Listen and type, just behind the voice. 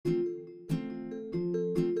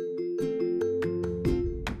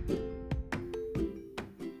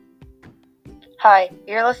Hi,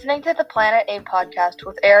 you're listening to the Planet A podcast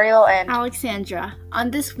with Ariel and Alexandra. On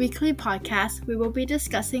this weekly podcast, we will be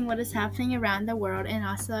discussing what is happening around the world and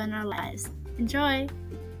also in our lives. Enjoy!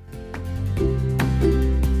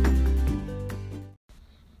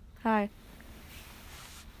 Hi.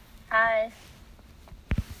 Hi.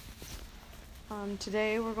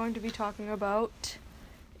 Today we're going to be talking about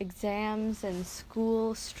exams and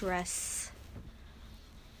school stress.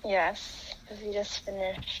 Yes, because we just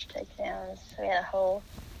finished exams. We had a whole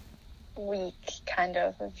week, kind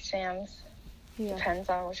of exams. Yeah. Depends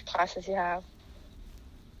on which classes you have.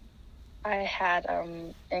 I had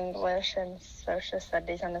English and social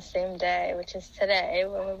studies on the same day, which is today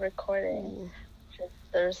when we're recording, which is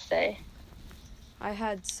Thursday. I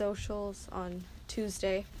had socials on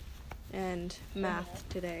Tuesday and math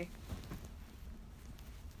today.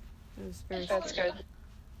 It was very That's scary. good.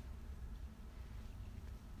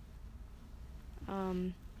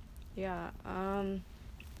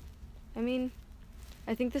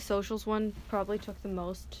 I think the socials one probably took the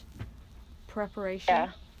most preparation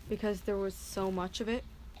because there was so much of it.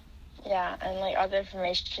 Yeah, and other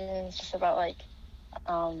information is just about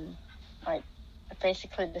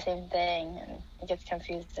basically the same thing, and it gets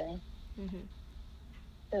confusing.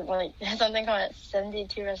 There's something called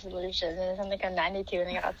 72 resolutions, and there's something called 92,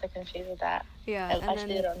 and I got so confused with that. Yeah, I and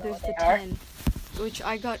actually then don't know there's what the they are. 10, which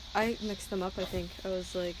I mixed them up, I think. I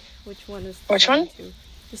was like, which one is Which one? 72?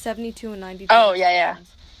 The 72 and 92. Oh, yeah.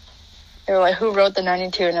 They were like, who wrote the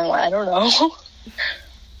 92? And I'm like, I don't know.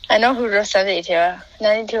 I know who wrote 72.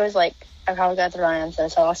 92 is I probably got the wrong answer,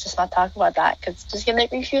 so let's just not talk about that, because it's just going to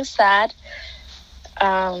make me feel sad.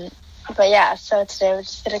 But yeah, so today we're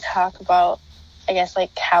just going to talk about, I guess,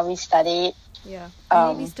 how we study. Yeah,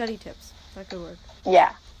 maybe study tips. That could work.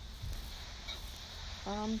 Yeah.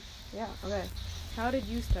 Yeah, okay. How did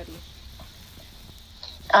you study?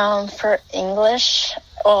 For English,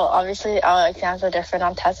 well, obviously our exams are different,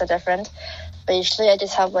 our tests are different, but usually I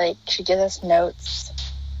just have, she gives us notes,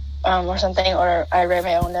 or something, or I write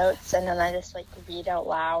my own notes, and then I just, read out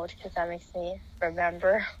loud, because that makes me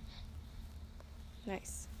remember.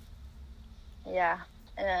 Nice. Yeah,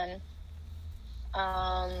 and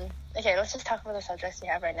then, okay, let's just talk about the subjects we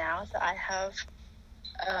have right now. So I have,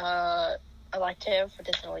 elective, which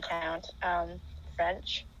doesn't really count,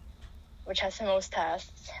 French, which has the most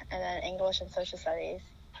tests, and then English and social studies.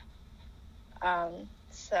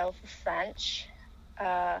 So for French,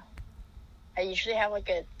 I usually have a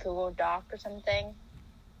Google Doc or something.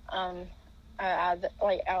 I'll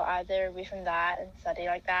either read from that and study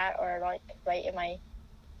like that, or write in my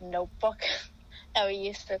notebook that we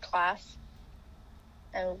use for class,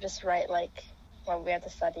 and we'll just write what we have to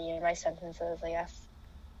study and write sentences, I guess.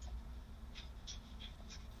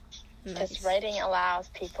 Because Nice. writing allows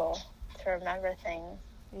people to remember things.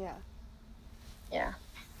 Yeah.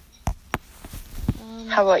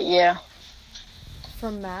 How about you?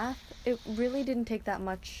 For math, it really didn't take that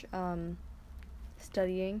much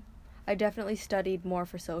studying. I definitely studied more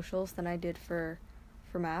for socials than I did for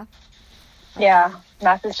math. Yeah,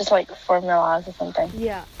 math is just formulas or something.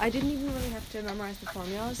 Yeah, I didn't even really have to memorize the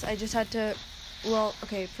formulas. I just had to,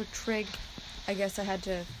 for trig, I guess I had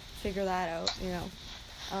to figure that out,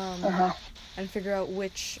 and figure out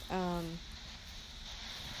which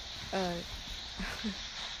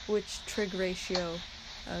which trig ratio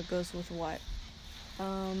goes with what.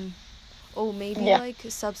 Maybe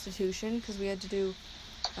substitution, because we had to do,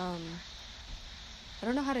 I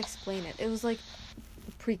don't know how to explain it. It was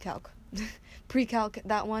pre-calc. Pre-calc,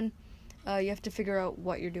 that one, you have to figure out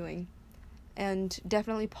what you're doing. And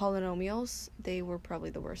definitely polynomials, they were probably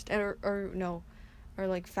the worst. Or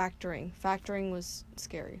factoring. Factoring was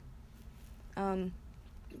scary.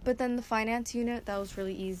 But then the finance unit, that was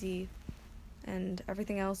really easy. And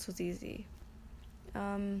everything else was easy.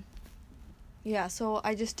 So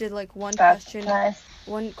I just did one question. Nice.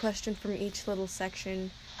 One question from each little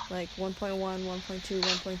section, 1.1, 1.2,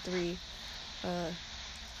 1.3,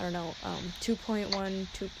 2.1,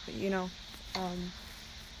 2,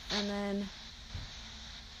 and then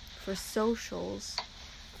for socials,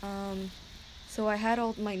 so I had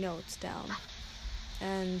all my notes down,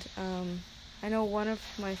 and I know one of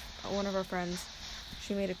our friends,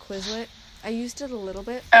 she made a Quizlet. I used it a little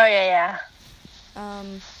bit. Oh, yeah.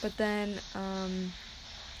 But then,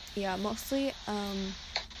 mostly,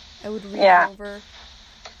 I would read it over,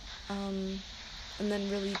 and then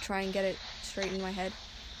really try and get it straight in my head,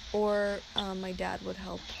 or my dad would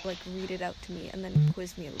help, read it out to me, and then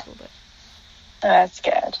quiz me a little bit. Oh, that's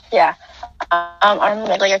good. Yeah. I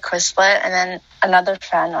made a Quizlet, and then another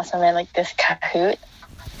friend also made this Kahoot,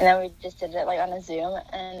 and then we just did it on a Zoom,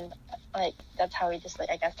 and like, that's how we just, like,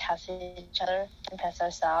 I guess, test each other and test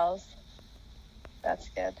ourselves. That's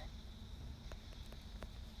good.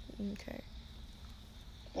 Okay.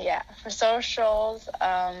 Yeah, for socials,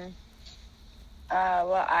 well,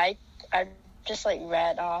 I just, like,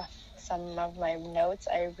 read off some of my notes.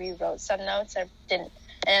 I rewrote some notes. I didn't,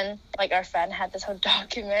 and, like, our friend had this whole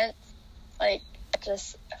document, like,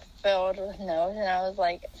 just filled with notes, and I was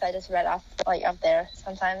like, so I just read off, like, up there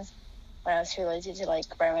sometimes when I was too lazy to, like,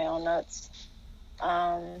 write my own notes.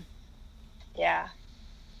 Yeah.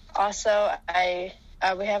 Also,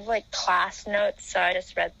 we have, like, class notes, so I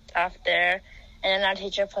just read off there. And then our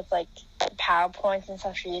teacher puts, like, PowerPoints and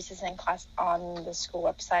stuff she uses in class on the school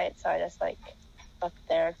website, so I just, like, looked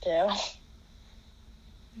there, too.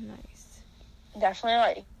 Nice. Definitely,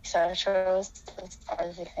 like, socials the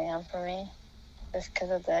hardest exam for me, just because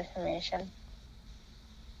of the information.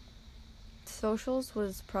 Socials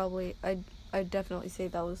was probably, I'd definitely say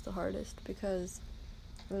that was the hardest, because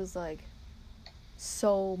it was, like,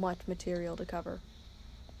 so much material to cover.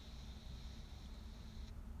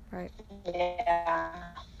 Right?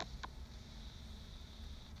 Yeah.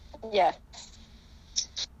 Yes.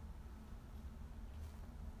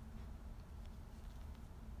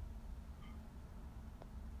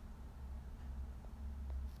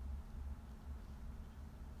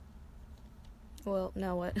 Well,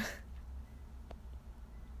 now what?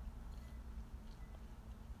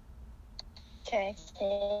 Okay.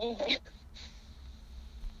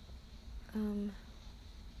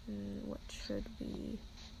 What should we...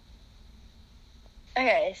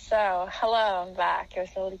 Okay, so, hello, I'm back. It was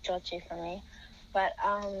a little glitchy for me. But,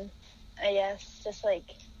 I guess, just, like,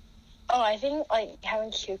 I think, like,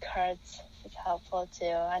 having cue cards is helpful, too.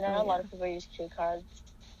 I know a lot of people use cue cards.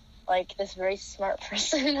 Like, this very smart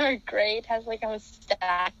person in our grade has, like, a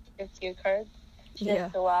stack of cue cards. She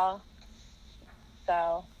did so well.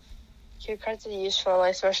 So, cue cards are useful,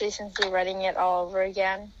 especially since you're writing it all over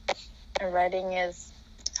again. And writing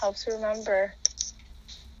helps remember.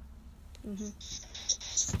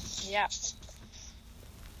 Yeah.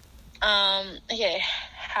 Okay,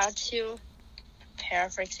 how to prepare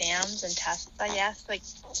for exams and tests, I guess. Like,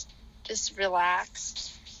 just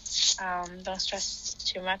relax. Don't stress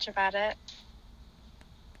too much about it.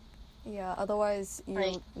 Yeah, otherwise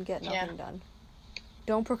you get nothing done.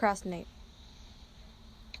 Don't procrastinate.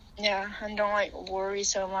 Yeah, and don't, like, worry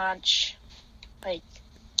so much. Like,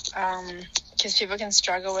 because people can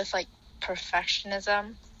struggle with, like,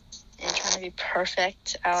 perfectionism and trying to be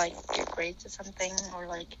perfect at, like, your grades or something, or,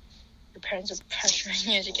 like, your parents are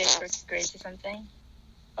pressuring you to get good grades or something,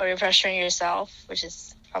 or you're pressuring yourself, which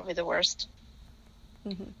is probably the worst.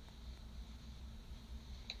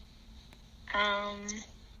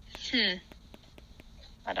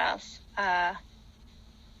 What else? I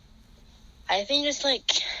think just,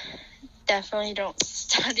 like, definitely don't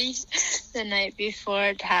study the night before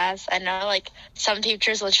a test. I know, like, some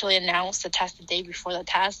teachers literally announce the test the day before the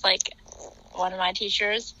test, like one of my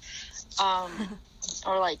teachers,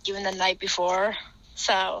 or, like, even the night before.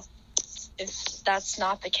 So if that's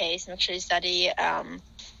not the case, make sure you study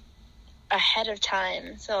ahead of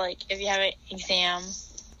time. So, like, if you have an exam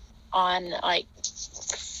on, like,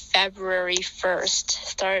 February 1st,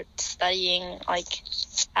 start studying, like,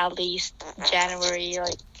 at least January,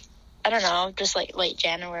 like, I don't know, just, like, late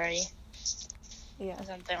January. Yeah. Or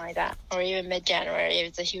something like that. Or even mid-January if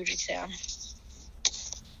it's a huge exam.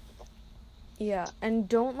 Yeah, and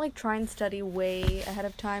don't, like, try and study way ahead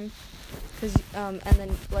of time, because, and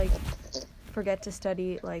then, like, forget to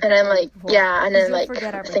study, like... And then, like, before. Yeah, and then, like,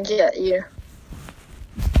 forget I think you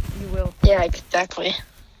will. Yeah, exactly.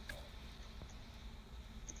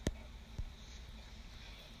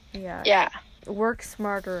 Yeah. Yeah. Work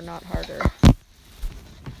smarter, not harder.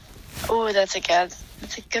 Oh, that's a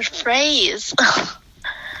good phrase.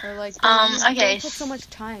 Or, like, okay. don't put so much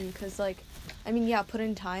time, because, like, I mean, yeah, put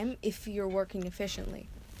in time if you're working efficiently.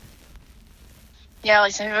 Yeah,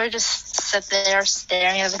 like, some people just sit there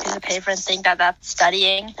staring at a piece of paper and think that that's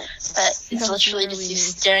studying, but it's literally just you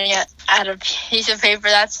staring at a piece of paper.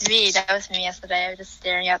 That's me. That was me yesterday. I was just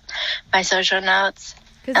staring at my social notes.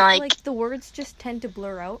 Because, like, the words just tend to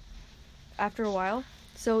blur out after a while.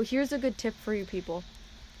 So here's a good tip for you people.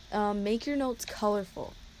 Make your notes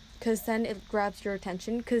colorful, because then it grabs your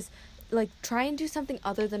attention. Because, like, try and do something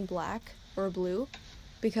other than black or blue,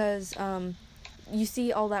 because you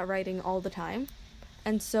see all that writing all the time,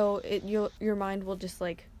 and so your mind will just,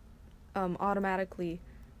 like, automatically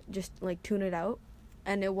just, like, tune it out,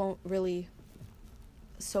 and it won't really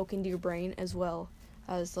soak into your brain as well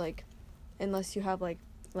as, like, unless you have, like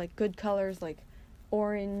good colors like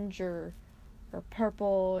orange or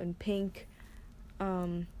purple and pink,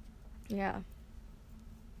 Yeah.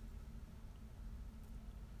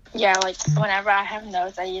 Yeah, like whenever I have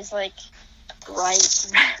notes, I use like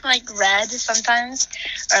bright, like red sometimes,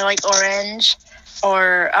 or like orange,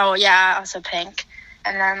 or also pink.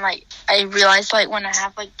 And then like I realize like when I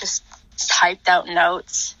have like just typed out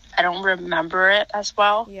notes, I don't remember it as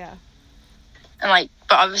well. Yeah. And like,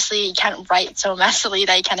 but obviously you can't write so messily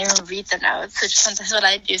that you can't even read the notes. Which sometimes what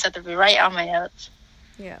I do is I have to rewrite all my notes.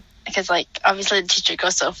 Yeah. Because like obviously the teacher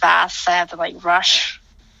goes so fast, I have to like rush.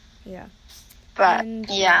 Yeah. But And,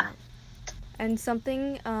 yeah. And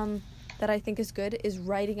something that I think is good is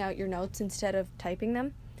writing out your notes instead of typing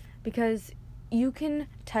them, because you can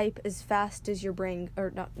type as fast as your brain,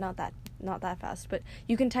 or not that fast, but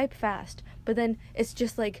you can type fast, but then it's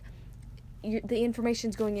just like the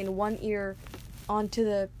information's going in one ear onto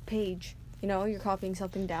the page, you're copying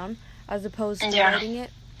something down, as opposed to writing it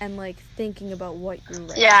and like thinking about what you're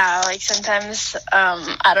writing. Yeah, like sometimes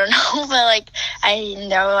I don't know, but like I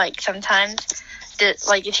know like sometimes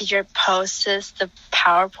like the teacher posts the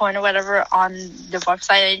PowerPoint or whatever on the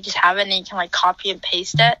website, and you just have it and you can like copy and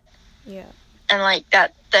paste it. Yeah. And like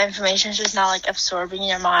that, the information is just not like absorbing in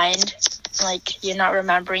your mind. Like you're not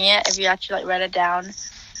remembering it. If you actually like write it down,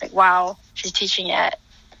 like wow, she's teaching it.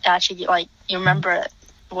 Actually, like you remember it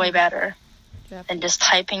way better than just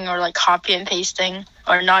typing or like copy and pasting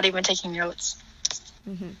or not even taking notes.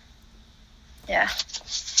 Mhm. Yeah.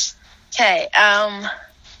 Okay.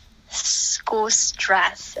 School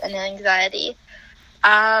stress and anxiety.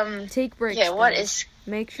 Take breaks. Yeah. What is?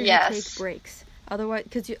 Make sure you take breaks.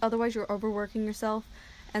 Otherwise you're overworking yourself,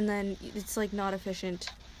 and then it's like not efficient.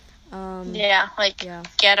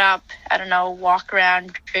 Get up. I don't know. Walk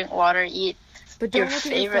around. Drink water. Eat. But don't your look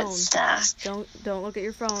favorite at your phone. snack. Don't look at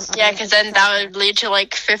your phone. Yeah, because then that would lead to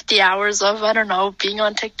like 50 hours of, I don't know, being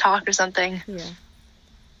on TikTok or something. Yeah.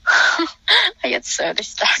 I get so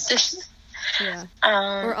distracted. Yeah.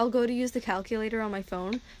 Or I'll go to use the calculator on my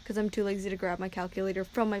phone because I'm too lazy to grab my calculator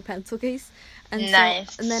from my pencil case. And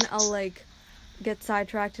nice. And then I'll like get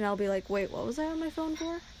sidetracked and I'll be like, wait, what was I on my phone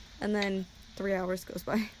for? And then 3 hours goes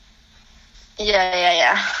by.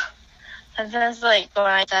 Yeah. Sometimes like when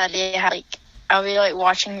I study, like I'll be like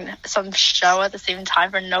watching some show at the same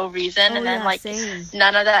time for no reason, and then like same.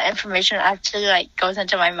 None of that information actually like goes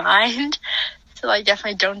into my mind. So I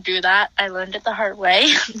definitely don't do that. I learned it the hard way.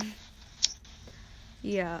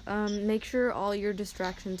 Yeah. Make sure all your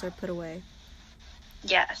distractions are put away.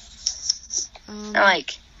 Yes. And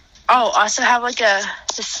like, also have like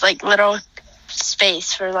this like little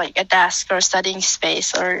space for like a desk or studying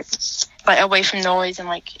space, or like away from noise, and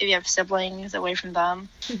like if you have siblings, away from them.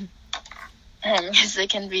 Because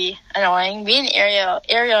it can be annoying. Me and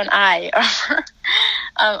Ariel and I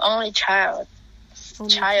are only child,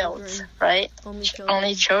 right?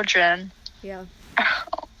 Only children. Yeah.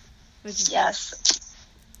 Yes.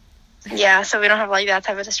 Yeah, so we don't have like that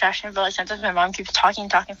type of distraction, but like sometimes my mom keeps talking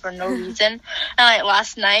for no reason. And like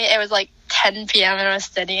last night it was like 10 p.m. and I was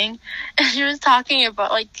studying, and she was talking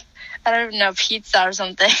about like, I don't know, pizza or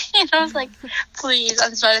something. And I was like, please,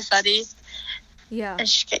 I'm trying to study. Yeah. And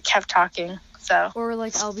she kept talking. So. Or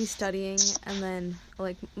like I'll be studying and then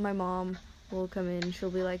like my mom will come in.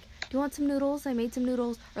 She'll be like, "Do you want some noodles? I made some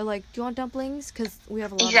noodles." Or like, "Do you want dumplings?" Because we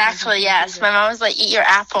have a lot. Exactly. Yes. My mom was like, "Eat your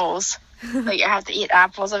apples." Like you have to eat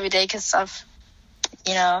apples every day because of,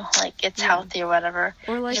 like it's healthy or whatever.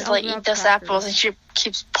 Or like, she's like, "Eat those apples," and she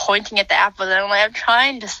keeps pointing at the apples, and I'm like, "I'm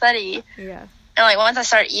trying to study." Yeah. And like once I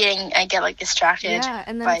start eating, I get like distracted. Yeah,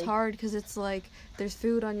 and then it's hard because it's like there's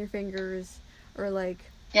food on your fingers, or like.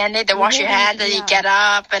 Yeah, and you need to wash your hands, and you get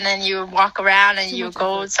up, and then you walk around, and you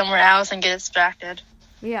go somewhere else and get distracted.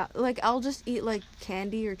 Yeah, like, I'll just eat, like,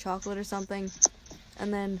 candy or chocolate or something,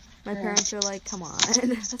 and then my parents are like, come on,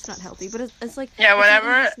 that's not healthy, but it's like,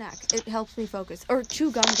 whatever. It's a snack. It helps me focus. Or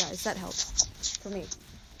chew gum, guys, that helps for me.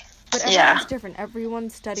 But everyone's different.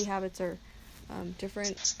 Everyone's study habits are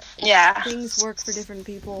different. Yeah. Things work for different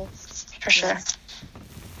people. For sure.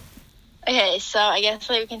 Okay, so I guess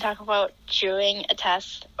we can talk about during a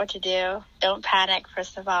test, what to do. Don't panic,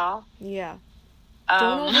 first of all. Yeah.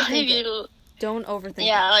 Don't overthink it. Don't overthink it.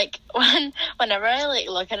 Yeah, like, whenever I, like,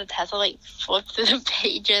 look at a test, I, like, flip through the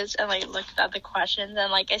pages and, like, look at the questions,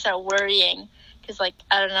 and, like, I start worrying. Because, like,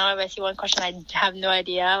 I don't know, if I see one question I have no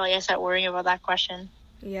idea, like, I start worrying about that question.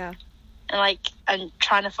 Yeah. And, like, I'm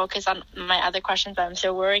trying to focus on my other questions, but I'm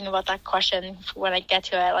still worrying about that question when I get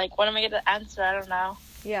to it. Like, what am I going to answer? I don't know.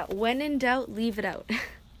 Yeah, when in doubt, leave it out.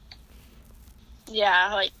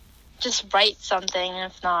 Yeah, like, just write something,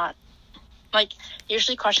 if not. Like,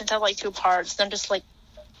 usually questions have, like, 2 parts. Don't just, like,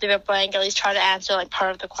 leave it blank. At least try to answer, like,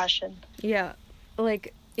 part of the question. Yeah.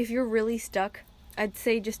 Like, if you're really stuck I'd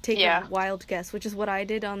say just take Yeah. a wild guess, which is what I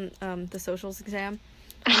did on the socials exam.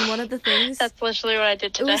 And one of the things, That's literally what I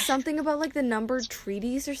did it today. was something about, like, the numbered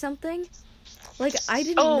treaties or something. Like, I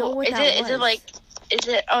didn't know what that was.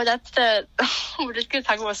 That's the, we're just going to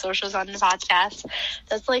talk about socials on the podcast.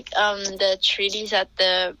 That's, like, the treaties that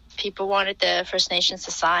the people wanted the First Nations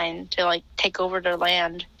to sign to, like, take over their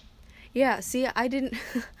land. Yeah, see, I didn't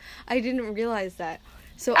realize that.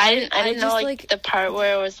 So I didn't know, just, like, the part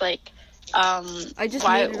where it was, like, I just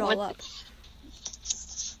made it all up.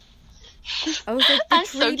 I was like, I'm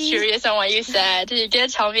so curious on what you said. You're going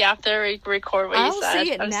to tell me after we record what you said. I'll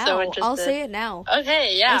say it now. So interested. I'll say it now.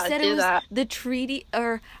 Okay, yeah, I said do it was that. the treaty,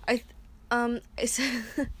 or because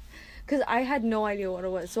I had no idea what it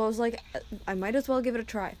was. So I was like, I might as well give it a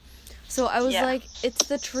try. So I was like, it's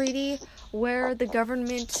the treaty where the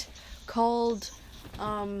government called,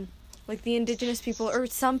 like, the indigenous people, or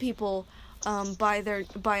some people, by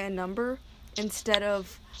a number instead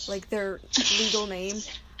of, like, their legal name.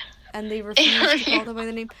 And they refused to call them by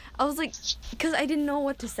the name. I was like, because I didn't know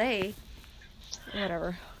what to say.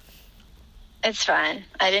 Whatever. It's fine.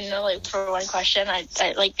 I didn't know, like, for one question, I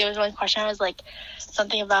like, there was one question, I was like,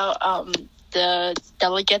 something about, the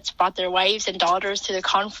delegates brought their wives and daughters to the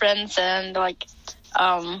conference, and, like,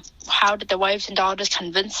 how did the wives and daughters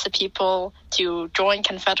convince the people to join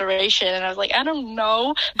Confederation? And I was like, I don't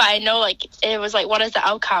know, but I know, like, it was like, what is the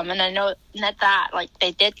outcome? And I know that like,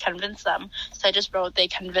 they did convince them, so I just wrote, they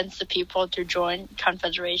convinced the people to join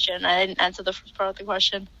Confederation. I didn't answer the first part of the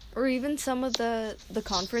question. Or even some of the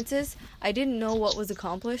conferences, I didn't know what was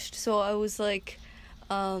accomplished, so I was like,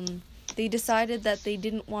 they decided that they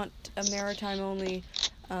didn't want a maritime-only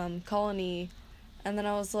colony. And then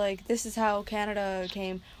I was like, this is how Canada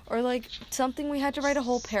came. Or, like, something we had to write a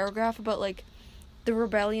whole paragraph about, like, the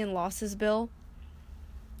Rebellion Losses Bill.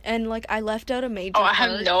 And, like, I left out a major part. I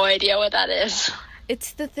have no idea what that is.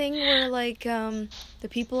 It's the thing where, like, the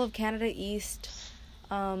people of Canada East,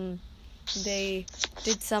 they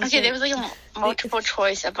did something. Okay, there was, like, a multiple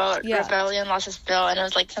choice about Rebellion Losses Bill, and it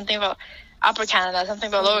was, like, something about Upper Canada, something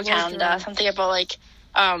about Lower Canada, something about, like,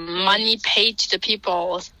 money paid to the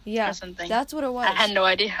people, or something. That's what it was. I had no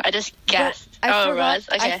idea. I just guessed. It was.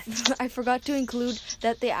 Okay. I forgot to include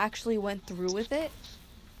that they actually went through with it.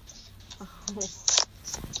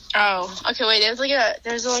 Oh, okay. Wait,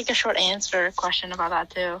 there's like a short answer question about that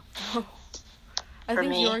too. I for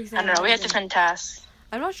think me, your I exam don't know. We had different tests.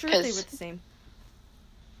 I'm not sure if they were the same.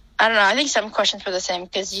 I don't know. I think some questions were the same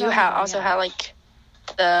because you also had like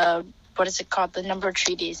the. What is it called? The number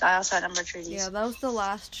treaties. I also had number treaties. Yeah, that was the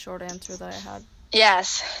last short answer that I had.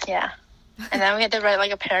 Yes, yeah. And then we had to write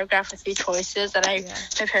like a paragraph with 3 choices, and my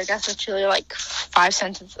paragraph was literally like 5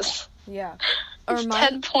 sentences. Yeah. Or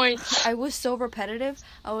 10 points. I was so repetitive.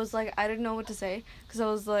 I was like, I didn't know what to say, because I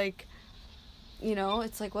was like, you know,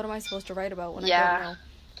 it's like, what am I supposed to write about when I don't know?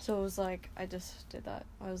 So it was like, I just did that.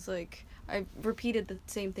 I was like, I repeated the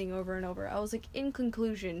same thing over and over. I was like, in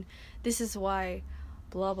conclusion, this is why...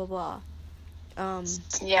 blah blah blah,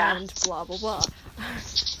 and blah blah blah.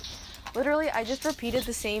 Literally, I just repeated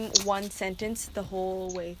the same one sentence the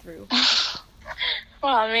whole way through.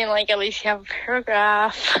 Well, I mean, like, at least you have a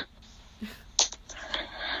paragraph.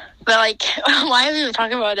 But, like, why are we even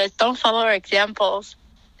talking about this? Don't follow our examples.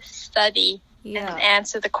 Study and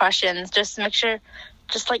answer the questions. Just make sure,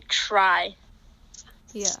 just, like, try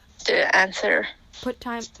to answer. Put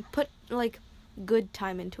like, good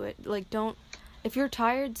time into it. Like, don't... If you're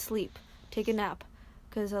tired, sleep. Take a nap.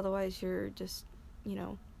 Because otherwise you're just, you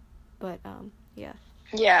know... But, yeah.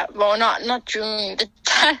 Yeah, well, not during the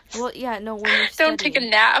test. Well, yeah, no, when you're studying. Don't take a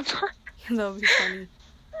nap. That would be funny.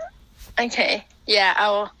 Okay, yeah,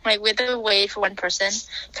 I'll, like, we had to wait for one person,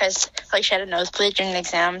 because, like, she had a nosebleed during the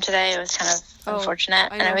exam today. It was kind of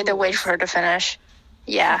unfortunate, and I had to wait for her to finish.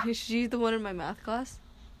 Yeah. Is she the one in my math class?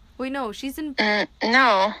 Wait, no, she's in...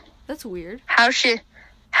 no. That's weird. How's she...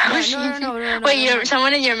 No. Wait,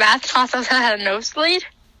 someone in your math class also had a nosebleed?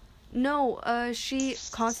 No, she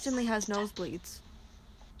constantly has nosebleeds.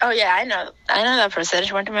 Oh, yeah, I know that person.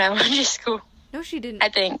 She went to my elementary school. No, she didn't. I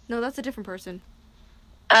think. No, that's a different person.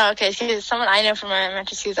 Oh, okay. Because someone I know from my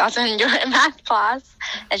elementary school is also in your math class,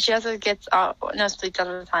 and she also gets nosebleeds all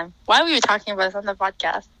the time. Why were you talking about this on the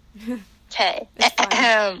podcast? Okay.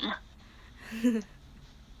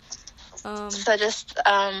 So just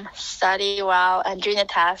study well, and during the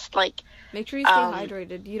test, like... Make sure you stay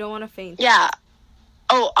hydrated. You don't want to faint. Yeah.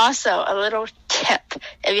 Oh, also, a little tip.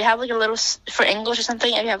 If you have, like, a little... For English or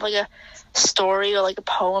something, if you have, like, a story or, like, a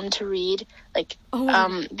poem to read, like,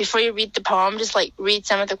 before you read the poem, just, like, read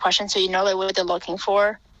some of the questions so you know, like, what they're looking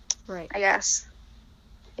for. Right. I guess.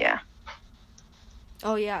 Yeah.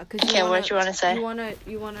 Oh yeah, because Okay, what do you want to say?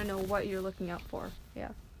 You wanna know what you're looking out for. Yeah.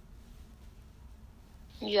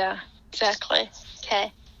 Yeah, exactly.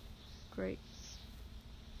 Okay. Great.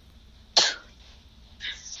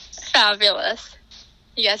 Fabulous.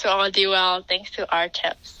 You guys will all do well thanks to our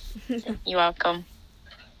tips. You're welcome.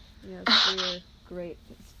 Yes, we are great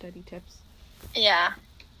study tips. Yeah.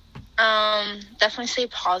 Definitely stay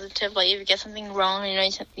positive. Like, if you get something wrong, you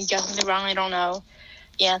get something wrong, I don't know.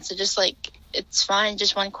 Yeah, so just, like, it's fine.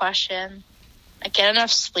 Just one question. Like, get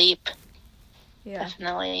enough sleep. Yeah.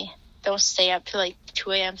 Definitely. Don't stay up to, like,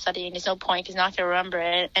 2 a.m. studying. There's no point. You're not going to remember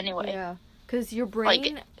it anyway. Yeah. Because your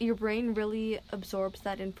brain really absorbs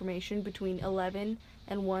that information between 11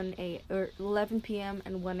 and 11 p.m.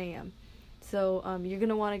 and 1 a.m. So, you're going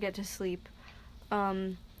to want to get to sleep,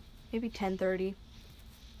 maybe 10:30.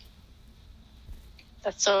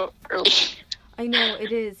 That's so early. I know,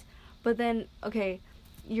 it is. But then, okay,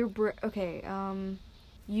 you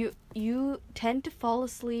tend to fall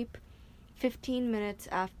asleep 15 minutes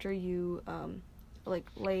after you,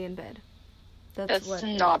 lay in bed. That's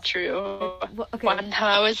not true. Okay. One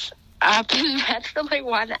time I was up in bed for, like,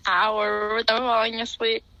 1 hour without falling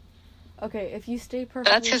asleep. Okay, if you stay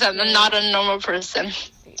perfectly That's because I'm not a normal person.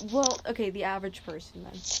 Well, okay, the average person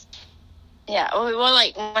then. Yeah, well,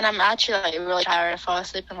 like, when I'm actually, like, really tired, I fall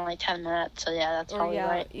asleep in, like, 10 minutes. So, yeah, that's probably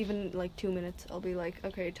right. Even, like, 2 minutes, I'll be like,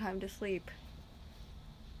 okay, time to sleep.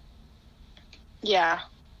 Yeah,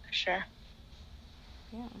 for sure.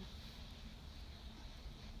 Yeah.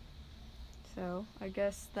 So, I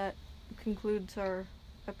guess that concludes our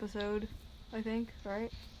episode, I think,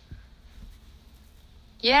 right?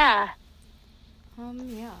 Yeah.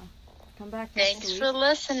 Yeah. Come back next week. Thanks for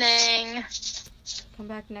listening. Come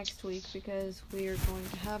back next week because we are going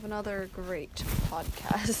to have another great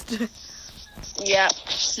podcast. Yeah.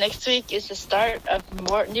 Next week is the start of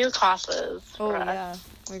more new classes. Oh, yeah.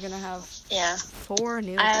 We're going to have 4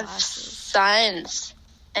 new I have classes. science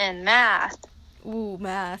and math. Ooh,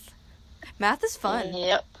 math. Math is fun.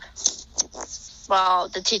 Yep. Well,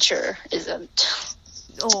 the teacher isn't.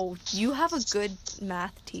 Oh, you have a good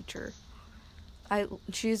math teacher.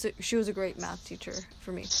 She was a great math teacher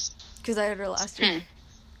for me because I had her last year.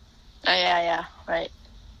 Oh yeah, right.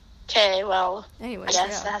 Okay, well, anyway, I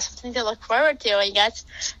guess that's something to look forward to. And you guys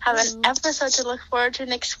have an episode to look forward to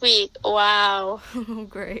next week. Wow.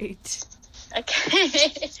 Great. Okay.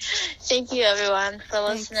 Thank you, everyone, for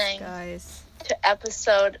listening. Guys. To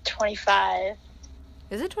episode 25.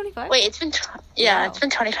 Is it 25? Wait, it's been it's been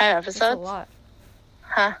 25 episodes. That's a lot.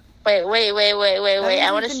 Huh? Wait.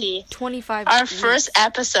 I want to see. 25. Our first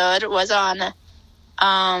episode was on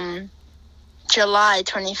July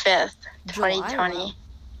 25th, 2020. Wow.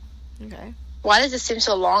 Okay. Why does it seem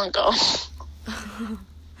so long ago?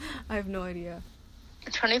 I have no idea.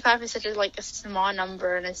 25 is such a small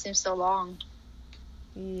number, and it seems so long.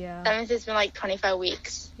 Yeah. That means it's been 25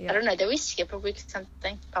 weeks. Yeah. I don't know. Did we skip a week or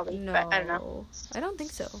something? Probably. No. But I don't know. I don't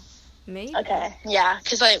think so. Maybe. Okay. Yeah,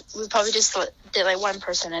 because we probably just did one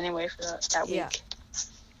person anyway for that week. Yeah.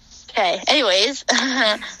 Okay. Anyways,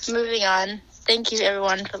 moving on. Thank you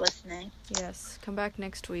everyone for listening. Yes. Come back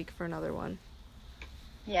next week for another one.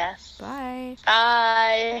 Yes. Bye.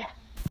 Bye.